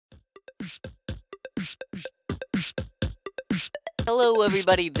Hello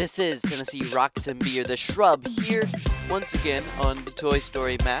everybody, this is Tennessee Rocksmb, or the Shrub, here once again on the Toy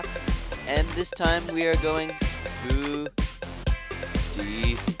Story map, and this time we are going to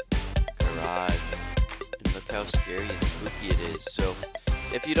the garage, and look how scary and spooky it is. So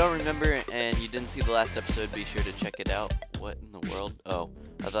if you don't remember and you didn't see the last episode, be sure to check it out. What in the world? Oh,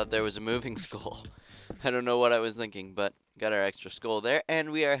 I thought there was a moving skull. I don't know what I was thinking, but got our extra skull there,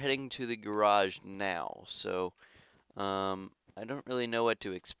 and we are heading to the garage now. So I don't really know what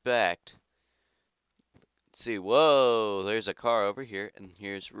to expect. Let's see. Whoa, there's a car over here, and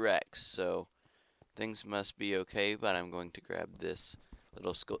here's Rex. So things must be okay, but I'm going to grab this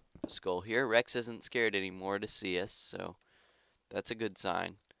little skull here. Rex isn't scared anymore to see us, so that's a good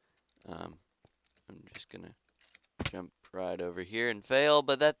sign. I'm just gonna jump right over here and fail,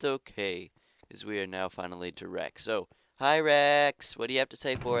 but that's okay, because we are now finally to Rex. So, hi Rex, what do you have to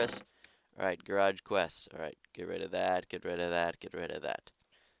say for us? Alright, garage quests. Alright, get rid of that, get rid of that, get rid of that.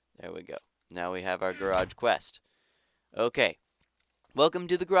 There we go. Now we have our garage quest. Okay. Welcome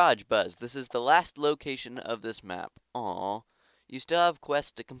to the Garage Buzz. This is the last location of this map. Aww. You still have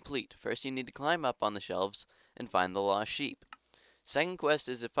quests to complete. First you need to climb up on the shelves and find the lost sheep. Second quest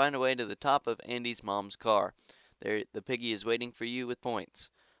is to find a way to the top of Andy's mom's car. There, the piggy is waiting for you with points.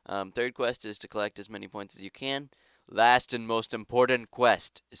 Third quest is to collect as many points as you can. Last and most important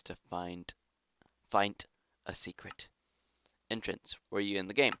quest is to find a secret entrance where you in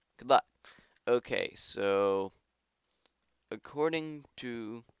the game. Good luck. Okay, so according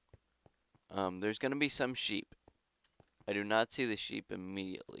to there's gonna be some sheep. I do not see the sheep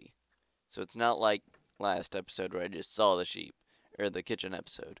immediately, so it's not like last episode where I just saw the sheep, or the kitchen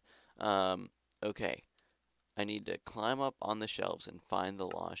episode. Okay, I need to climb up on the shelves and find the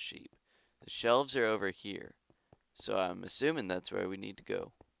lost sheep. The shelves are over here. So I'm assuming that's where we need to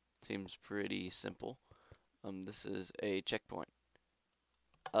go. Seems pretty simple. This is a checkpoint.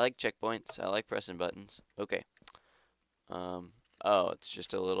 I like checkpoints. I like pressing buttons. Okay. Oh, it's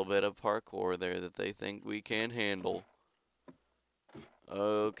just a little bit of parkour there that they think we can handle.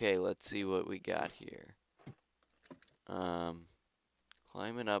 Okay, let's see what we got here.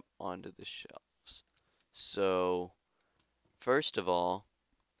 Climbing up onto the shelves. So, first of all,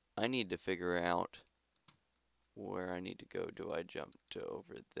 I need to figure out where I need to go. Do I jump to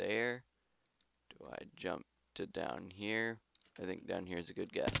over there? Do I jump to down here? I think down here is a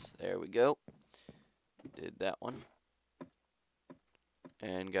good guess. There we go. Did that one.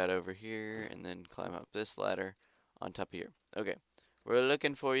 And got over here and then climb up this ladder on top of here. Okay. We're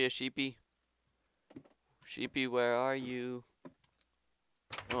looking for you, sheepy. Sheepy, where are you?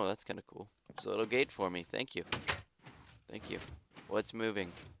 Oh, that's kind of cool. There's a little gate for me. Thank you. Thank you. What's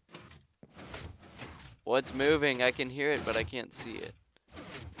moving? What's moving? I can hear it, but I can't see it.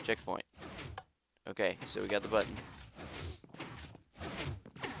 Checkpoint. Okay, so we got the button.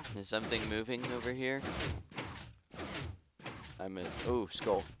 Is something moving over here? Oh,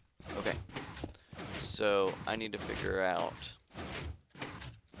 skull. Okay. So, I need to figure out.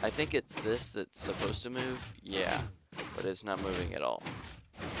 I think it's this that's supposed to move. Yeah, but it's not moving at all.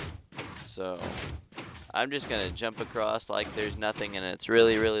 So, I'm just gonna jump across like there's nothing, and it's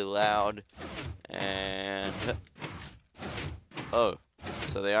really, really loud. And oh,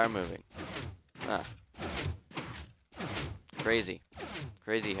 so they are moving. Ah. Crazy.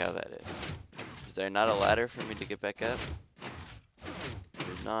 Crazy how that is. Is there not a ladder for me to get back up?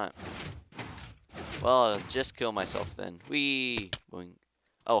 There's not. Well, I'll just kill myself then. Whee! Boing.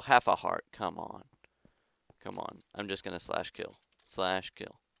 Oh, half a heart. Come on. Come on. I'm just gonna slash kill. Slash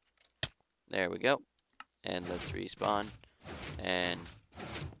kill. There we go. And let's respawn. And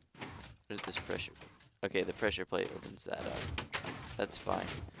what is this pressure? Okay, the pressure plate opens that up. That's fine.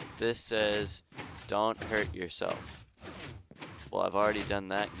 This says, don't hurt yourself. Well, I've already done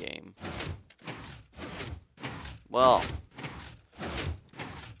that game. Well.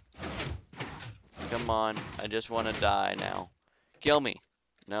 Come on. I just want to die now. Kill me.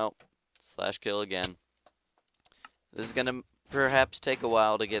 Nope. Slash kill again. This is gonna perhaps take a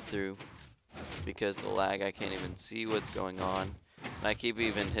while to get through. Because the lag, I can't even see what's going on. And I keep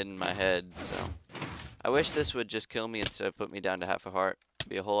even hitting my head, so. I wish this would just kill me instead of put me down to half a heart. It'd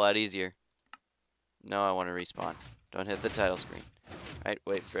be a whole lot easier. No, I want to respawn. Don't hit the title screen. Alright,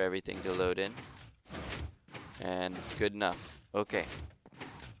 wait for everything to load in. And good enough. Okay.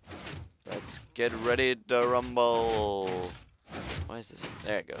 Let's get ready to rumble. Why is this?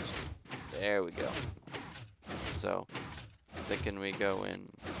 There it goes. There we go. So, thinking we go in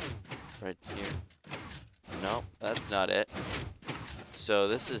right here. No, that's not it. So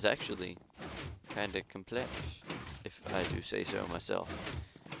this is actually kind of complex, if I do say so myself.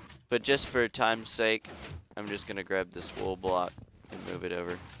 But just for time's sake, I'm just gonna grab this wool block and move it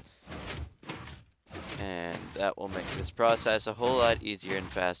over. And that will make this process a whole lot easier and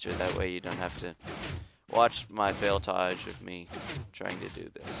faster. That way you don't have to watch my failtage of me trying to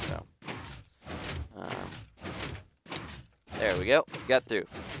do this. So, there we go. Got through.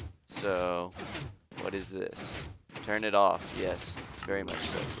 So, what is this? Turn it off. Yes, very much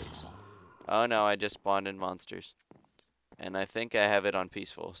so, please. Oh no, I just spawned in monsters. And I think I have it on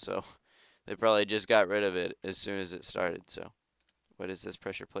peaceful, so they probably just got rid of it as soon as it started. So, what does this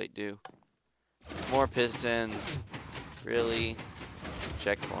pressure plate do? It's more pistons. Really?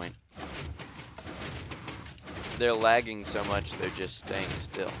 Checkpoint. They're lagging so much, they're just staying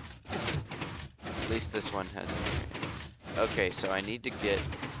still. At least this one has it. Okay, so I need to get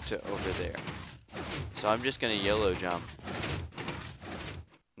to over there. So I'm just gonna YOLO jump.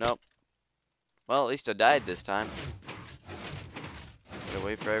 Nope. Well, at least I died this time. Gotta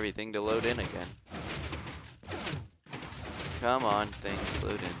wait for everything to load in again. Come on, things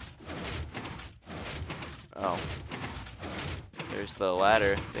load in. Oh. There's the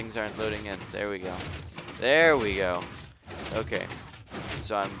ladder. Things aren't loading in. There we go. There we go. Okay.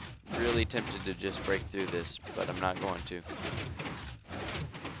 So I'm really tempted to just break through this, but I'm not going to.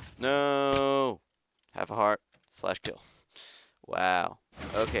 No! Half a heart / kill. Wow.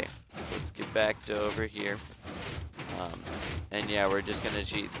 Okay. So let's get back to over here. And yeah, we're just gonna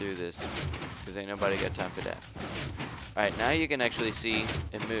cheat through this because ain't nobody got time for that. Alright, now you can actually see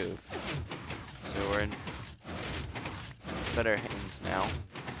it move. So we're in better hands now.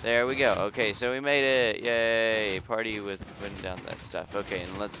 There we go. Okay, so we made it. Yay! Party with putting down that stuff. Okay,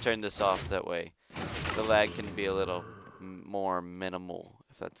 and let's turn this off. That way the lag can be a little more minimal,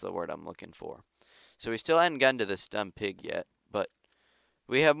 if that's the word I'm looking for. So we still hadn't gotten to this dumb pig yet, but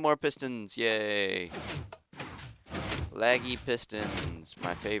we have more pistons. Yay! Laggy pistons,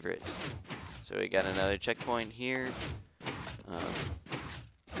 my favorite. So we got another checkpoint here.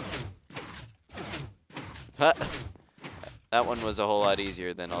 That one was a whole lot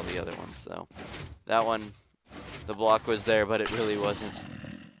easier than all the other ones, though. That one, the block was there, but it really wasn't.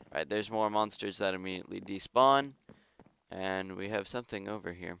 Alright, there's more monsters that immediately despawn. And we have something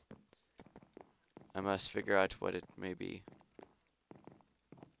over here. I must figure out what it may be.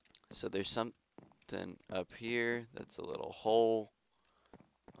 So there's something up here that's a little hole.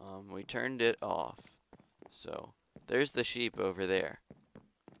 We turned it off. So there's the sheep over there.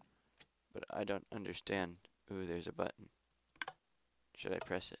 But I don't understand. Ooh, there's a button. Should I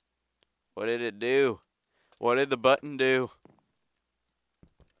press it? What did it do? What did the button do?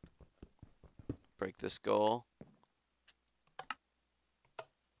 Break the skull.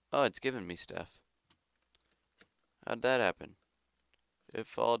 Oh, it's giving me stuff. How'd that happen? Did it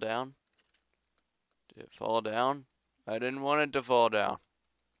fall down? Did it fall down? I didn't want it to fall down.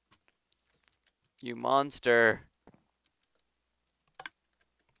 You monster.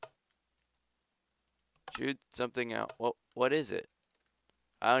 Shoot something out. What is it?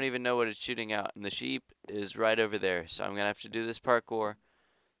 I don't even know what it's shooting out. And the sheep is right over there. So I'm going to have to do this parkour.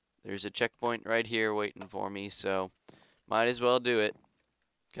 There's a checkpoint right here waiting for me. So might as well do it.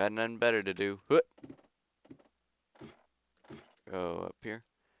 Got nothing better to do. Go up here.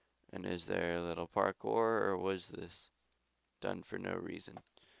 And is there a little parkour, or was this done for no reason?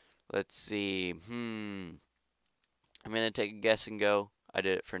 Let's see. I'm going to take a guess and go. I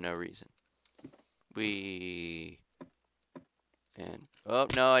did it for no reason. And oh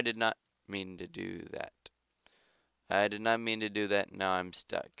no, I did not mean to do that. I did not mean to do that. Now I'm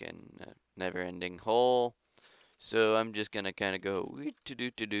stuck in a never-ending hole. So I'm just gonna kind of go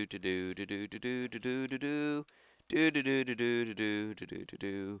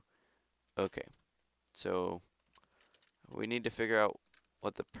Okay. So we need to figure out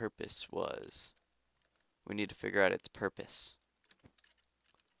what the purpose was. We need to figure out its purpose.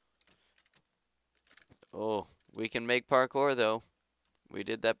 Oh, we can make parkour though. We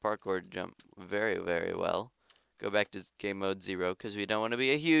did that parkour jump very, very well. Go back to game mode 0 because we don't want to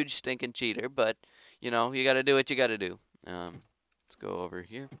be a huge stinking cheater, but you know, you gotta do what you gotta do. Let's go over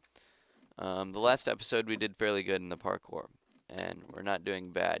here. The last episode we did fairly good in the parkour, and we're not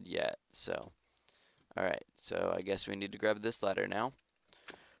doing bad yet, so. Alright, so I guess we need to grab this ladder now.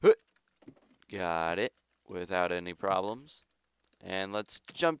 Got it, without any problems. And let's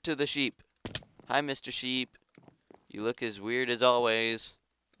jump to the sheep. Hi, Mr. Sheep. You look as weird as always.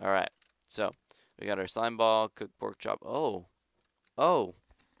 Alright, so we got our slime ball, cooked pork chop. Oh,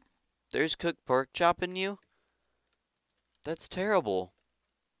 there's cooked pork chop in you? That's terrible.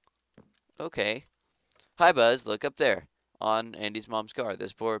 Okay. Hi, Buzz, look up there. On Andy's mom's car.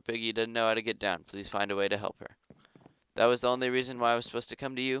 This poor piggy doesn't know how to get down. Please find a way to help her. That was the only reason why I was supposed to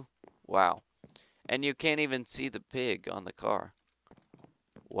come to you? Wow. And you can't even see the pig on the car.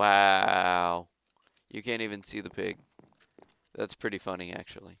 Wow. You can't even see the pig. That's pretty funny,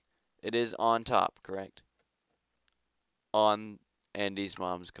 actually. It is on top, correct? On Andy's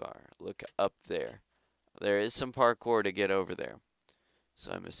mom's car. Look up there. There is some parkour to get over there.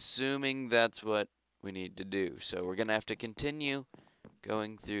 So I'm assuming that's what we need to do. So we're going to have to continue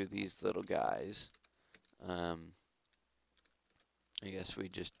going through these little guys. I guess we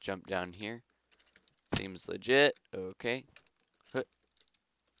just jump down here. Seems legit. Okay.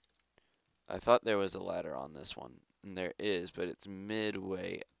 I thought there was a ladder on this one. And there is, but it's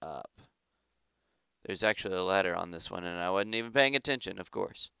midway up. There's actually a ladder on this one, and I wasn't even paying attention, of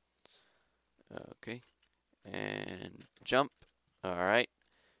course. Okay. And jump. Alright.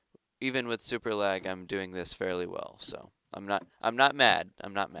 Even with super lag, I'm doing this fairly well, so I'm not mad.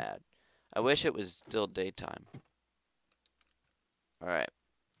 I'm not mad. I wish it was still daytime. Alright.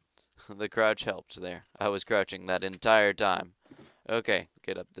 The crouch helped there. I was crouching that entire time. Okay,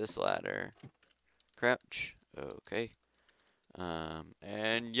 get up this ladder. Crouch. Okay.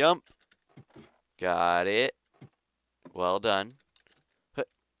 And jump. Got it. Well done.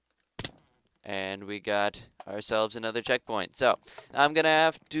 And we got ourselves another checkpoint. So, I'm going to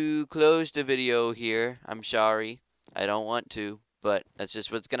have to close the video here. I'm sorry. I don't want to, but that's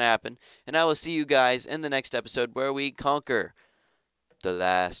just what's going to happen. And I will see you guys in the next episode where we conquer the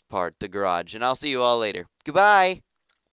last part, the garage. And I'll see you all later. Goodbye!